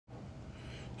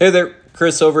Hey there,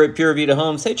 Chris over at Pure Vita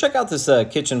Homes. Hey, check out this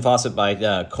kitchen faucet by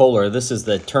KOHLER. This is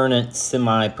the Tournant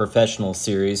Semi-Professional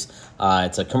Series.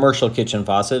 It's a commercial kitchen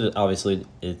faucet. Obviously,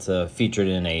 it's featured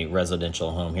in a residential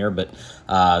home here, but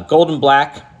golden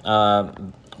black,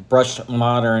 brushed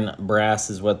modern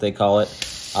brass is what they call it.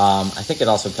 I think it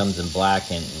also comes in black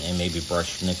and maybe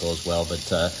brushed nickel as well, but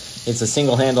it's a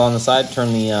single handle on the side.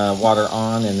 Turn the water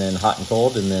on and then hot and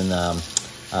cold, and then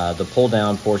the pull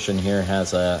down portion here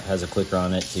has a clicker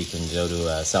on it, so you can go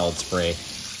to salad spray.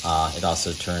 It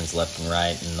also turns left and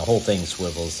right, and the whole thing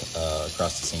swivels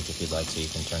across the sink if you'd like, so you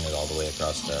can turn it all the way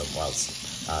across while it's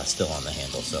still on the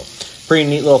handle. So pretty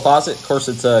neat little faucet. Of course,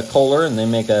 it's KOHLER, and they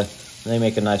make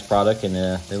a nice product, and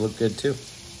they look good too.